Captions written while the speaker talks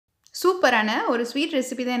சூப்பரான ஒரு sweet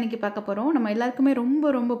recipe தான் இன்றைக்கி பார்க்க போகிறோம். நம்ம எல்லாருக்குமே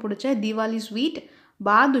ரொம்ப ரொம்ப பிடிச்ச தீபாவளி ஸ்வீட்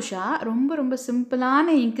பாதுஷா. ரொம்ப சிம்பிளான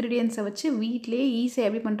இன்க்ரீடியன்ஸை வச்சு வீட்டிலே ஈஸியாக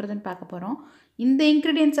எப்படி பண்ணுறதுன்னு பார்க்க போகிறோம். இந்த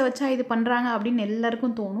இன்க்ரீடியன்ஸை வச்சா இது பண்ணுறாங்க அப்படின்னு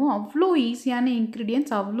எல்லாருக்கும் தோணும். அவ்வளோ ஈஸியான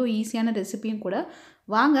இன்க்ரீடியன்ஸ், அவ்வளோ ஈஸியான ரெசிபியும் கூட.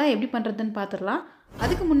 வாங்க எப்படி பண்ணுறதுன்னு பார்த்துடலாம்.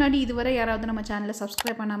 அதுக்கு முன்னாடி இதுவரை யாராவது நம்ம சேனலை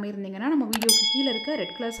சப்ஸ்கிரைப் பண்ணாமல் இருந்தீங்கன்னா நம்ம வீடியோக்கு கீழே இருக்க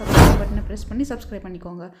ரெட் கலர் சப்ஸ்கிரைப் பட்டனை ப்ரெஸ் பண்ணி சப்ஸ்கிரைப்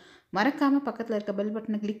பண்ணிக்கோங்க. மறக்காமல் பக்கத்தில் இருக்க பெல்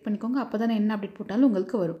பட்டனை கிளிக் பண்ணிக்கோங்க. அப்போ தான் என்ன அப்டேட் போட்டாலும்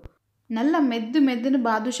உங்களுக்கு வரும். நல்லா மெதுன்னு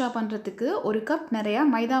பாதுஷா பண்ணுறதுக்கு ஒரு கப் நிறையா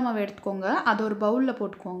மைதா மாவு எடுத்துக்கோங்க. அதை ஒரு பவுலில்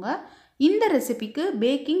போட்டுக்கோங்க. இந்த ரெசிபிக்கு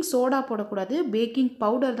பேக்கிங் சோடா போடக்கூடாது, பேக்கிங்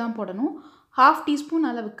பவுடர் தான் போடணும். 1/2 டீஸ்பூன்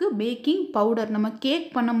அளவுக்கு பேக்கிங் பவுடர், நம்ம கேக்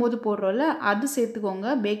பண்ணும்போது போடுறோம்ல அது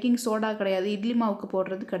சேர்த்துக்கோங்க. பேக்கிங் சோடா கிடையாது, இட்லி மாவுக்கு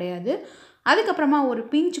போடுறது கிடையாது. அதுக்கப்புறமா ஒரு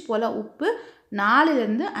பிஞ்ச் போல் உப்பு,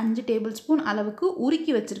 4லேருந்து 5 டேபிள் ஸ்பூன் அளவுக்கு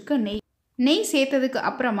உருக்கி வச்சுருக்க நெய் சேர்த்ததுக்கு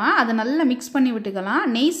அப்புறமா அதை நல்லா மிக்ஸ் பண்ணி விட்டுக்கலாம்.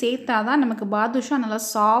 நெய் சேர்த்தா தான் நமக்கு பாதுஷா நல்லா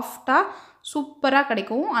சாஃப்டாக சூப்பராக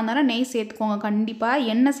கிடைக்கும். அதனால் நெய் சேர்த்துக்கோங்க. கண்டிப்பாக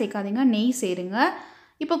எண்ணெய் சேர்க்காதீங்க, நெய் சேருங்க.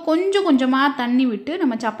 இப்போ கொஞ்சமாக தண்ணி விட்டு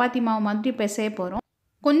நம்ம சப்பாத்தி மாவு மாதிரி பிசைய போகிறோம்.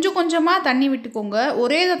 கொஞ்சமாக தண்ணி விட்டுக்கோங்க.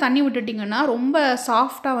 ஒரே இதை தண்ணி விட்டுட்டிங்கன்னா ரொம்ப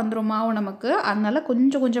சாஃப்டாக வந்துடும் மாவு நமக்கு. அதனால்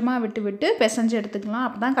கொஞ்சமாக விட்டு பிசைஞ்சு எடுத்துக்கலாம்.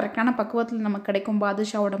 அப்போ தான் கரெக்டான பக்குவத்தில் நமக்கு கிடைக்கும்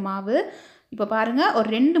பாதுஷாவோட மாவு. இப்போ பாருங்கள், ஒரு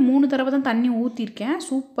 2-3 தடவை தான் தண்ணி ஊற்றிருக்கேன்.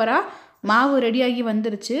 சூப்பராக மாவு ரெடியாகி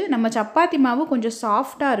வந்துருச்சு. நம்ம சப்பாத்தி மாவு கொஞ்சம்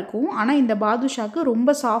சாஃப்டாக இருக்கும், ஆனால் இந்த பாதுஷாவுக்கு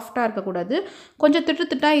ரொம்ப சாஃப்டாக இருக்கக்கூடாது. கொஞ்சம்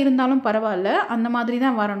திட்டாக இருந்தாலும் பரவாயில்ல, அந்த மாதிரி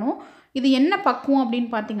தான் வரணும். இது என்ன பக்குவம் அப்படின்னு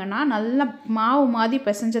பார்த்தீங்கன்னா, நல்லா மாவு மாதிரி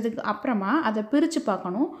பிசைஞ்சதுக்கு அப்புறமா அதை பிரித்து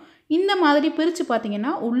பார்க்கணும். இந்த மாதிரி பிரித்து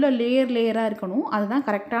பார்த்தீங்கன்னா உள்ளே லேயராக இருக்கணும். அதுதான்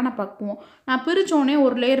கரெக்டான பக்குவம். நான் பிரித்தோடனே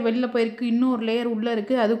ஒரு லேயர் வெளில போயிருக்கு, இன்னொரு லேயர் உள்ளே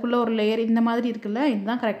இருக்குது, அதுக்குள்ளே ஒரு லேயர், இந்த மாதிரி இருக்குல்ல,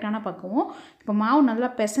 இதுதான் கரெக்டான பக்குவம். இப்போ மாவு நல்லா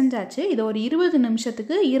பிசைஞ்சாச்சு. இதை ஒரு 20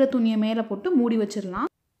 நிமிஷத்துக்கு ஈரத்துணியை மேலே போட்டு மூடி வச்சிடலாம்.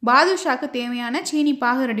 பாதுஷாக்கு தேவையான சீனி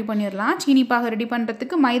பாகு ரெடி பண்ணிடலாம். சீனி பாகு ரெடி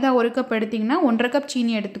பண்ணுறதுக்கு மைதா 1 கப் எடுத்திங்கன்னா 1.5 கப்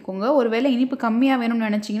சீனி எடுத்துக்கோங்க. ஒருவேளை இனிப்பு கம்மியாக வேணும்னு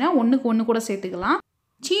நினச்சிங்கன்னா 1க்கு 1 கூட சேர்த்துக்கலாம்.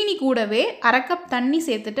 சீனி கூடவே 1/2 கப் தண்ணி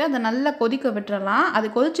சேர்த்துட்டு அதை நல்லா கொதிக்க விட்டுறலாம். அது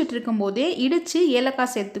கொதிச்சுட்டு இருக்கும்போதே இடித்து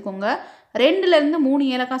ஏலக்காய் சேர்த்துக்கோங்க. 2லேருந்து 3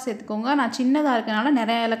 ஏலக்காய் சேர்த்துக்கோங்க. நான் சின்னதாக இருக்கனால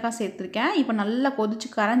நிறைய ஏலக்காய் சேர்த்துருக்கேன். இப்போ நல்லா கொதிச்சு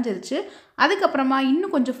கரைஞ்சிருச்சு. அதுக்கப்புறமா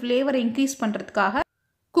இன்னும் கொஞ்சம் ஃப்ளேவரை இன்க்ரீஸ் பண்ணுறதுக்காக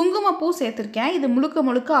குங்குமப்பூ சேர்த்துருக்கேன். இது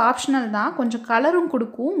முழுக்க ஆப்ஷனல் தான், கொஞ்சம் கலரும்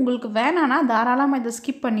கொடுக்கும். உங்களுக்கு வேணான்னா தாராளமாக இதை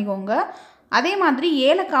ஸ்கிப் பண்ணிக்கோங்க. அதே மாதிரி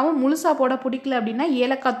ஏலக்காவும் முழுசாக போட பிடிக்கல அப்படின்னா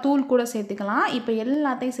ஏலக்காய் தூள் கூட சேர்த்துக்கலாம். இப்போ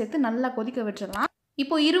எல்லாத்தையும் சேர்த்து நல்லா கொதிக்க விட்டுறலாம்.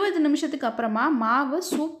 இப்போ 20 நிமிஷத்துக்கு அப்புறமா மாவு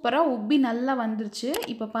சூப்பராக உப்பி நல்லா வந்துருச்சு.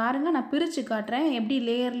 இப்போ பாருங்கள், நான் பிரித்து காட்டுறேன் எப்படி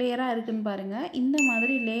லேயராக இருக்குதுன்னு பாருங்கள். இந்த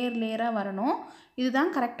மாதிரி லேயராக வரணும்.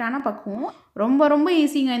 இதுதான் கரெக்டான பக்குவம். ரொம்ப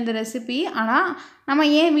ஈஸிங்க இந்த ரெசிபி. ஆனால் நம்ம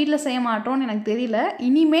ஏன் வீட்டில் செய்ய மாட்டோம்னு எனக்கு தெரியல.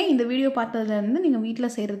 இனிமேல் இந்த வீடியோ பார்த்ததுலேருந்து நீங்கள்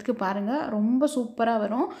வீட்டில் செய்கிறதுக்கு பாருங்கள், ரொம்ப சூப்பராக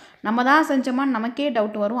வரும். நம்ம தான் செஞ்சோமான்னு நமக்கே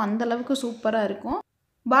டவுட் வரும், அந்தளவுக்கு சூப்பராக இருக்கும்.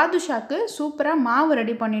 பாதுஷாக்கு சூப்பராக மாவு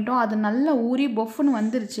ரெடி பண்ணிட்டோம். அது நல்லா ஊறி பொஃப்னு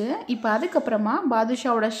வந்துருச்சு. இப்போ அதுக்கப்புறமா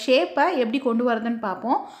பாதுஷாவோட ஷேப்பை எப்படி கொண்டு வரதுன்னு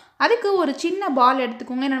பார்ப்போம். அதுக்கு ஒரு சின்ன பால்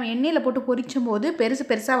எடுத்துக்கோங்க. நம்ம எண்ணெயில் போட்டு பொரிக்கும் போது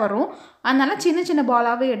பெருசாக வரும். அதனால் சின்ன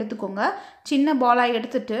பாலாகவே எடுத்துக்கோங்க. சின்ன பாலாக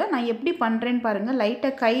எடுத்துகிட்டு நான் எப்படி பண்ணுறேன்னு பாருங்கள்.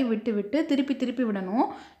 லைட்டாக கை விட்டு திருப்பி விடணும்.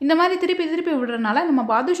 இந்த மாதிரி திருப்பி விடுறதுனால நம்ம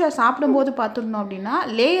பாதுஷா சாப்பிடும்போது பார்த்துருந்தோம் அப்படின்னா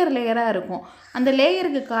லேயராக இருக்கும். அந்த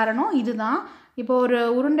லேயருக்கு காரணம் இதுதான். இப்போ ஒரு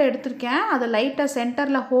உருண்டை எடுத்திருக்கேன். அதை லைட்டாக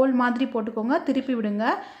சென்டரில் ஹோல் மாதிரி போட்டுக்கோங்க. திருப்பி விடுங்க.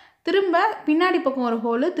 திரும்ப பின்னாடி பக்கம் ஒரு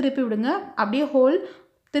ஹோலு, திருப்பி விடுங்க. அப்படியே ஹோல்,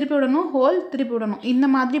 திருப்பி விடணும், ஹோல், திருப்பி விடணும். இந்த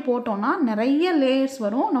மாதிரி போட்டோன்னா நிறைய லேயர்ஸ்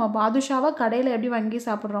வரும். நம்ம பாதுஷாவை கடையில் எப்படி வாங்கி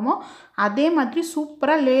சாப்பிட்றோமோ அதே மாதிரி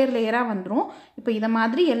சூப்பராக லேயராக வந்துடும். இப்போ இதை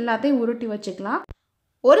மாதிரி எல்லாத்தையும் உருட்டி வச்சுக்கலாம்.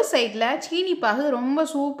 ஒரு சைடில் சீனி பாகு ரொம்ப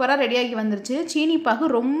சூப்பராக ரெடியாகி வந்துருச்சு. சீனி பாகு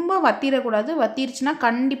ரொம்ப வத்திடக்கூடாது. வத்திருச்சுன்னா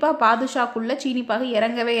கண்டிப்பாக பாதுஷாக்குள்ளே சீனி பாகு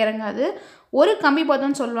இறங்காது. ஒரு கம்பி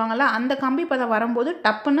பதம்னு சொல்லுவாங்கள்ல, அந்த கம்பி பதம் வரும்போது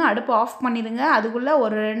டப்புன்னு அடுப்பை ஆஃப் பண்ணிடுங்க. அதுக்குள்ளே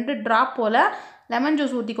ஒரு 2 ட்ராப் போல் லெமன்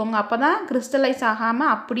ஜூஸ் ஊற்றிக்கோங்க. அப்போ தான் கிறிஸ்டலைஸ்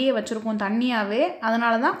ஆகாமல் அப்படியே வச்சுருக்கோம் தண்ணியாகவே.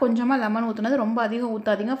 அதனால தான் கொஞ்சமாக லெமன் ஊற்றுனது, ரொம்ப அதிகம்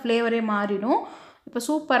ஊற்றாதீங்க, ஃப்ளேவரே மாறிடும். இப்போ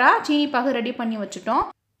சூப்பராக சீனி பாகு ரெடி பண்ணி வச்சுட்டோம்.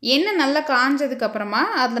 எண்ணெய் நல்லா காஞ்சதுக்கப்புறமா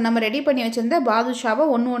அதில் நம்ம ரெடி பண்ணி வச்சுருந்த பாதுஷாவை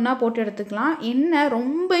ஒன்றா போட்டு எடுத்துக்கலாம். எண்ணெய்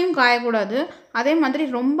ரொம்பவும் காயக்கூடாது, அதே மாதிரி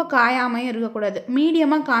ரொம்ப காயாமையும் இருக்கக்கூடாது.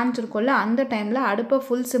 மீடியமாக காஞ்சிருக்கும்ல, அந்த டைமில் அடுப்பை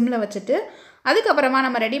ஃபுல் சிம்மில் வச்சுட்டு அதுக்கப்புறமா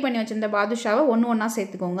நம்ம ரெடி பண்ணி வச்சுருந்த பாதுஷாவை ஒன்றா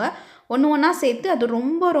சேர்த்துக்கோங்க. ஒன்றா சேர்த்து அது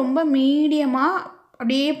ரொம்ப மீடியமாக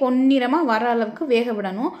அப்படியே பொன்னிறமாக வர அளவுக்கு வேக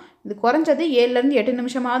விடணும். இது குறைஞ்சது 7லேருந்து 8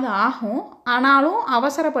 நிமிஷமாவது ஆகும். ஆனாலும்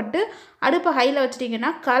அவசரப்பட்டு அடுப்பை ஹையில்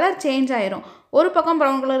வச்சிட்டிங்கன்னா கலர் சேஞ்ச் ஆயிரும். ஒரு பக்கம்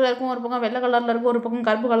ப்ரௌன் கலரில் இருக்கும், ஒரு பக்கம் வெள்ளை கலரில் இருக்கும், ஒரு பக்கம்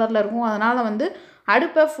கருப்பு கலரில் இருக்கும். அதனால் வந்து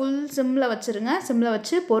அடுப்பை ஃபுல் சிம்மில் வச்சுருங்க. சிம்மில்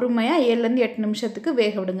வச்சு பொறுமையாக 7லேருந்து 8 நிமிஷத்துக்கு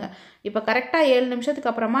வேக விடுங்க. இப்போ கரெக்டாக 7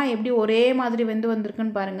 நிமிஷத்துக்கு அப்புறமா எப்படி ஒரே மாதிரி வெந்து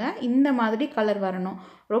வந்திருக்குன்னு பாருங்கள். இந்த மாதிரி கலர் வரணும்.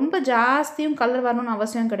 ரொம்ப ஜாஸ்தியும் கலர் வரணும்னு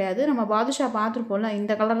அவசியம் கிடையாது. நம்ம பாதுஷா பார்த்துருப்போம்ல,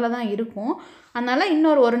 இந்த கலரில் தான் இருக்கும். அதனால்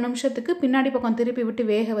இன்னொரு 1 நிமிஷத்துக்கு பின்னாடி பக்கம் திருப்பி விட்டு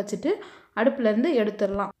வேக வச்சுட்டு அடுப்புலேருந்து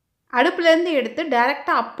எடுத்துடலாம். அடுப்புலேருந்து எடுத்து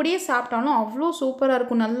டைரெக்டாக அப்படியே சாப்பிட்டாலும் அவ்வளோ சூப்பராக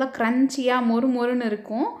இருக்கும். நல்லா க்ரன்ச்சியாக மொறு மொறுன்னு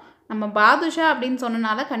இருக்கும். நம்ம பாதுஷா அப்படின்னு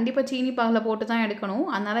சொன்னனால கண்டிப்பாக சீனி பாகில் போட்டு தான் எடுக்கணும்.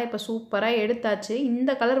 அதனால் இப்போ சூப்பராக எடுத்தாச்சு.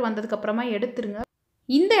 இந்த கலர் வந்ததுக்கப்புறமா எடுத்துருங்க.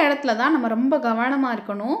 இந்த இடத்துல தான் நம்ம ரொம்ப கவனமாக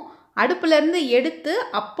இருக்கணும். அடுப்புலேருந்து எடுத்து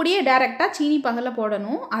அப்படியே டைரெக்டாக சீனி பாகில்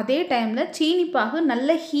போடணும். அதே டைமில் சீனி பாகு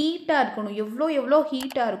நல்ல ஹீட்டாக இருக்கணும். எவ்வளோ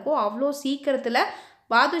ஹீட்டாக இருக்கோ அவ்வளோ சீக்கிரத்தில்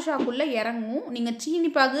பாதுஷாக்குள்ளே இறங்கும். நீங்கள் சீனி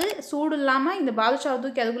பாகு சூடு இல்லாமல் இந்த பாதுஷாவை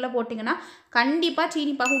தூக்கி அதுக்குள்ளே போட்டிங்கன்னா கண்டிப்பாக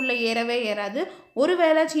சீனி பாகு உள்ளே ஏறவே ஏறாது.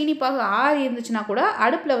 ஒருவேளை சீனி பாகு ஆறி இருந்துச்சுன்னா கூட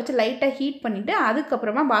அடுப்பில் வச்சு லைட்டாக ஹீட் பண்ணிவிட்டு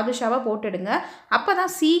அதுக்கப்புறமா பாதுஷாவை போட்டுடுங்க. அப்போ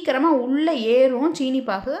தான் சீக்கிரமாக உள்ளே ஏறும் சீனி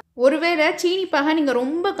பாகு. ஒருவேளை சீனி பாகை நீங்கள்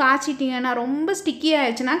ரொம்ப காய்ச்சிட்டிங்கன்னா, ரொம்ப ஸ்டிக்கி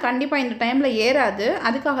ஆயிடுச்சுன்னா கண்டிப்பாக இந்த டைமில் ஏறாது.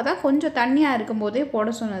 அதுக்காக தான் கொஞ்சம் தண்ணியாக இருக்கும்போதே போட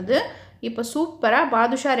சொன்னது. இப்போ சூப்பராக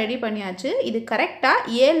பாதுஷா ரெடி பண்ணியாச்சு. இது கரெக்டாக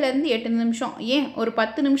 7லேருந்து 8 நிமிஷம், ஏன் ஒரு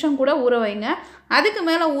 10 நிமிஷம் கூட ஊற வைங்க. அதுக்கு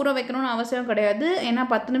மேலே ஊற வைக்கணும்னு அவசியம் கிடையாது. ஏன்னா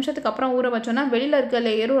 10 நிமிஷத்துக்கு அப்புறம் ஊற வச்சோன்னா வெளியில் இருக்க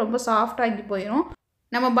லேயரும் ரொம்ப சாஃப்டாகி போயிடும்.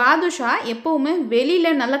 நம்ம பாதுஷா எப்போவுமே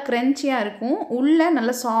வெளியில் நல்லா க்ரன்ச்சியாக இருக்கும், உள்ளே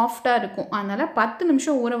நல்லா சாஃப்டாக இருக்கும். அதனால் 10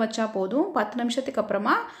 நிமிஷம் ஊற வச்சா போதும். 10 நிமிஷத்துக்கு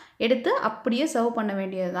அப்புறமா எடுத்து அப்படியே சர்வ் பண்ண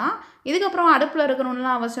வேண்டியது தான். இதுக்கப்புறம் அடுப்பில்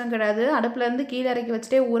இருக்கணும்லாம் அவசியம் கிடையாது. அடுப்புலேருந்து கீழே இறக்கி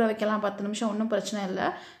வச்சுட்டே ஊற வைக்கலாம் 10 நிமிஷம், ஒன்றும் பிரச்சனை இல்லை.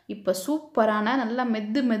 இப்போ சூப்பரான நல்லா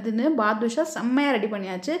மெதுன்னு பாதுஷா செம்மையாக ரெடி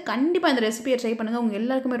பண்ணியாச்சு. கண்டிப்பாக இந்த ரெசிபியை ட்ரை பண்ணுங்கள். உங்கள்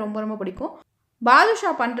எல்லாருக்குமே ரொம்ப ரொம்ப பிடிக்கும்.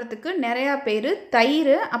 பாதுஷா பண்ணுறதுக்கு நிறையா பேர்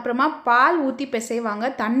தயிர் அப்புறமா பால் ஊற்றி பிசைவாங்க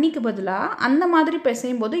தண்ணிக்கு பதிலாக. அந்த மாதிரி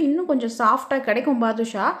பிசையும் போது இன்னும் கொஞ்சம் சாஃப்டாக கிடைக்கும்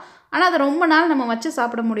பாதுஷா. ஆனால் அதை ரொம்ப நாள் நம்ம வச்சு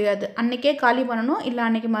சாப்பிட முடியாது. அன்றைக்கே காலி பண்ணணும், இல்லை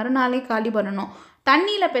அன்றைக்கி மறுநாளே காலி பண்ணணும்.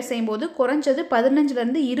 தண்ணியில் பிசையும் போது குறைஞ்சது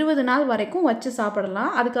 15லேருந்து 20 நாள் வரைக்கும் வச்சு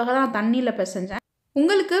சாப்பிடலாம். அதுக்காக தான் நான் தண்ணியில் பிசைஞ்சேன்.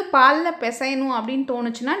 உங்களுக்கு பாலில் பிசையணும் அப்படின்னு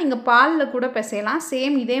தோணுச்சுன்னா நீங்கள் பாலில் கூட பிசையலாம்.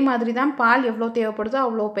 சேம் இதே மாதிரி தான், பால் எவ்வளோ தேவைப்படுதோ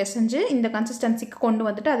அவ்வளோ பிசைஞ்சு இந்த கன்சிஸ்டன்சிக்கு கொண்டு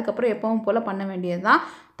வந்துட்டு அதுக்கப்புறம் எப்பவும் போல் பண்ண வேண்டியது தான்.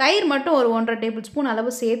 தயிர் மட்டும் ஒரு 1.5 டேபிள் ஸ்பூன்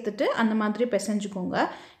அளவு சேர்த்துட்டு அந்த மாதிரி பிசைஞ்சுக்கோங்க.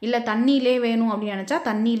 இல்லை தண்ணியிலே வேணும் அப்படின்னு நினச்சா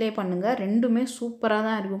தண்ணியிலே பண்ணுங்கள். ரெண்டுமே சூப்பராக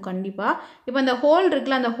தான் இருக்கும் கண்டிப்பாக. இப்போ இந்த ஹோல்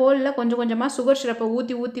இருக்குல்ல, அந்த ஹோலில் கொஞ்சம் கொஞ்சமாக சுகர் சிரப்பை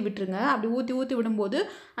ஊற்றி விட்டுருங்க. அப்படி ஊற்றி விடும்போது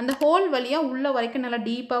அந்த ஹோல் வழியாக உள்ள வரைக்கும் நல்லா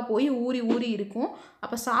டீப்பாக போய் ஊறி இருக்கும்.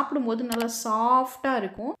 அப்போ சாப்பிடும்போது நல்லா சாஃப்டாக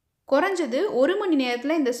இருக்கும். குறைஞ்சது 1 மணி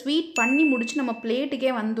நேரத்தில் இந்த ஸ்வீட் பண்ணி முடிச்சு நம்ம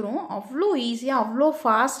பிளேட்டுக்கே வந்துடும். அவ்வளோ ஈஸியாக அவ்வளோ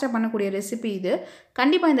ஃபாஸ்ட்டாக பண்ணக்கூடிய ரெசிபி இது.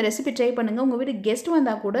 கண்டிப்பாக இந்த ரெசிபி ட்ரை பண்ணுங்கள். உங்கள் வீட்டுக்கு கெஸ்ட்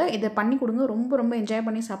வந்தால் கூட இதை பண்ணி கொடுங்க. ரொம்ப என்ஜாய்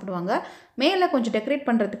பண்ணி சாப்பிடுவாங்க. மேலே கொஞ்சம் டெக்கரேட்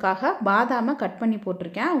பண்ணுறதுக்காக பாதாமை கட் பண்ணி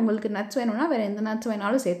போட்டிருக்கேன். உங்களுக்கு நட்ஸ் வேணும்னா வேறு எந்த நட்ஸ்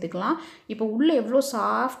வேணாலும் சேர்த்துக்கலாம். இப்போ உள்ளே எவ்வளோ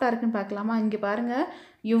சாஃப்டாக இருக்குன்னு பார்க்கலாமா? இங்கே பாருங்கள்,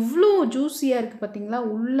 எவ்வளோ ஜூஸியாக இருக்குது பார்த்தீங்களா?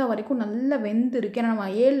 உள்ள வரைக்கும் நல்லா வெந்திருக்கு. ஏன்னா நம்ம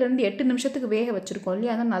 7லேருந்து 8 நிமிஷத்துக்கு வேக வச்சுருக்கோம்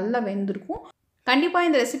இல்லையா? அதான் நல்லா வெந்திருக்கும். கண்டிப்பாக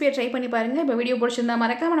இந்த ரெசிபியை ட்ரை பண்ணி பாருங்கள். இப்போ வீடியோ பிடிச்சிருந்தா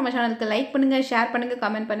மறக்காம நம்ம சேனலுக்கு லைக் பண்ணுங்கள், ஷேர் பண்ணுங்கள்,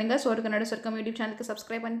 கமெண்ட் பண்ணுங்கள். சொர்க்க நடு சொர்க்கம் யூடியூப் சேனலுக்கு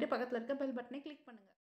சப்ஸ்கிரைப் பண்ணிட்டு பக்கத்தில் இருக்க பெல் பட்டனை கிளிக் பண்ணுங்கள்.